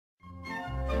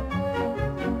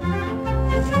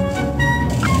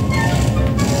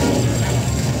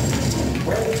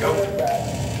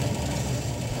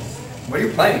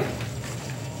playing?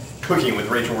 Cooking with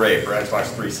Rachel Ray for Xbox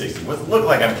 360. What's it look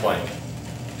like I'm playing?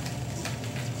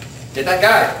 Get that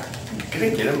guy. I'm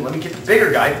gonna get him. Let me get the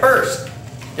bigger guy first.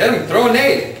 Get him. Throw a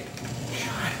nade.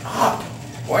 Shut up.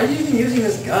 Why are you even using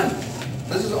this gun?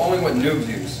 This is only what noobs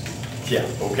use. Yeah,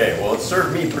 okay. Well, it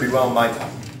served me pretty well in my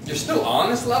time. You're still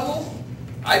on this level?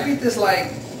 I beat this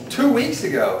like 2 weeks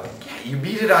ago. Yeah, you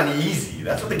beat it on easy.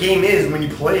 That's what the game is when you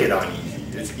play it on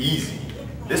easy. It's easy.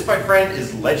 This, my friend,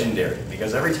 is legendary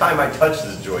because every time I touch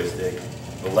this joystick,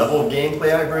 the level of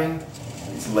gameplay I bring,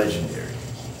 it's legendary.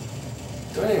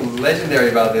 The only thing legendary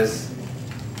about this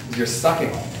is you're sucking.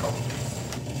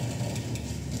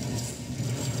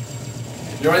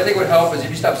 You know what I think would help is if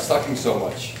you stop sucking so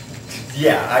much.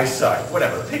 Yeah, I suck.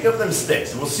 Whatever. Pick up them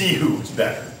sticks and we'll see who's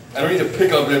better. I don't need to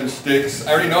pick up them sticks.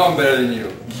 I already know I'm better than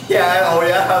you. Yeah, oh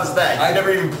yeah, how's that? You never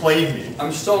even played me.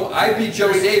 I beat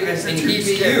Joey Davis and he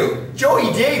beat you.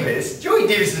 Joey Davis? Joey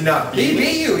Davis did not beat me.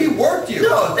 He beat you. He worked you.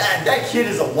 No, that kid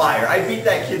is a liar. I beat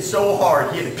that kid so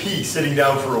hard he had to pee sitting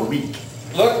down for a week.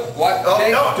 Look, what? Oh,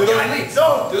 okay, no, do those leads.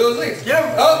 No. Do those leads. Get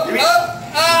him. Up.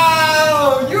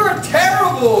 Oh, you're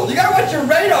terrible. You gotta watch your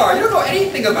radar. You don't know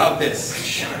anything about this.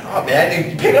 Shut up,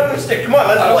 man. Pick up the stick. Come on,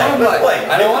 let's play.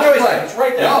 I don't want to play. It's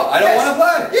right there. No, I don't want to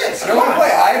play. Yes, I don't want to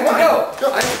play. I have to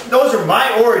go. Those are my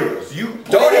Oreos. You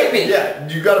don't hit me. Yeah,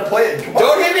 you gotta play it.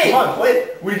 Don't hit me. Come on, play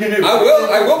it. What are you gonna do?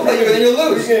 I will play you, but then you'll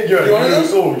lose. You want to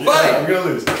lose? Oh, yeah, fine. I'm gonna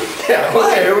lose. Yeah,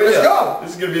 okay, here we Let's go.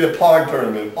 This is gonna be the Pog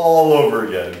tournament all over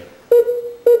again.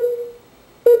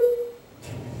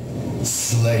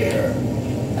 Slayer.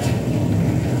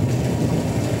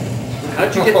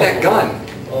 How'd you get that gun?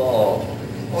 Oh,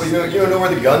 you don't know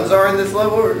where the guns are in this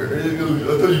level?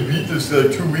 I thought you beat this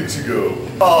like 2 weeks ago.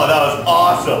 Oh, that was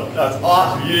awesome. That was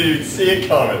awesome. You didn't even see it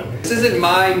coming. This isn't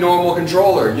my normal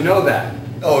controller. You know that.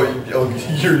 Oh,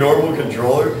 your normal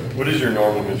controller? What is your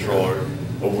normal controller?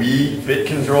 A Wii Fit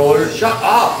controller? Shut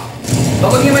up.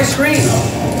 Stop looking at my screen.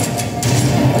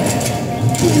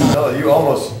 Oh, you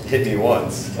almost hit me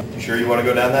once. You sure you want to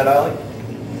go down that alley?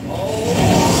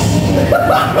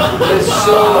 It's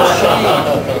so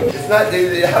cheap. It's not.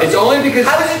 It's only because.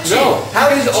 How is it cheap? No, How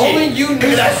is it cheap? only you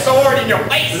Because that sword in your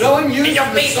face. No one uses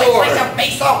the sword.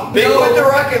 They put the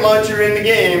rocket launcher in the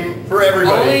game for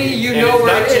everybody. Only you and know it's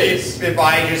where not it cheap is. if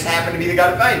I just happen to be the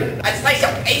guy to find it. I slice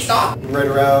your face off. Right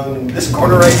around this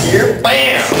corner right here.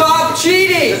 Bam! Stop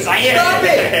cheating! Yes, I am. Stop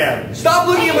it! Damn. Stop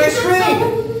looking at my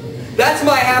screen! That's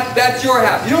my half, that's your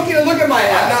half. You don't get to look at my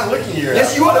half. I'm not looking at your half.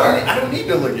 Yes, you are. I don't need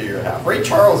to look at your half. Ray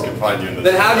Charles can find you in the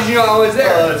Then how did you know I was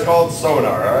there? It's called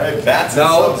sonar, alright? Bats and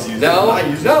subs use it. I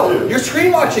use it too. You're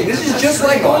screen watching. This is just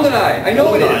like GoldenEye. I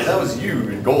know it is. That was you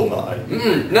in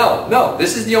GoldenEye. No.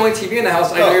 This is the only TV in the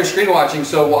house. I know you're screen watching,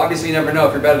 so we'll obviously never know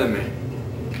if you're better than me.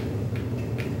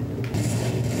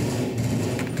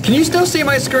 Can you still see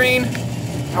my screen?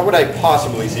 How would I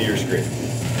possibly see your screen?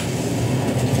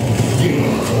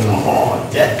 Oh,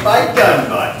 death by gun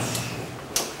butts.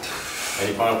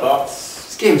 Any final thoughts?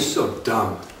 This game's so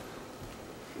dumb.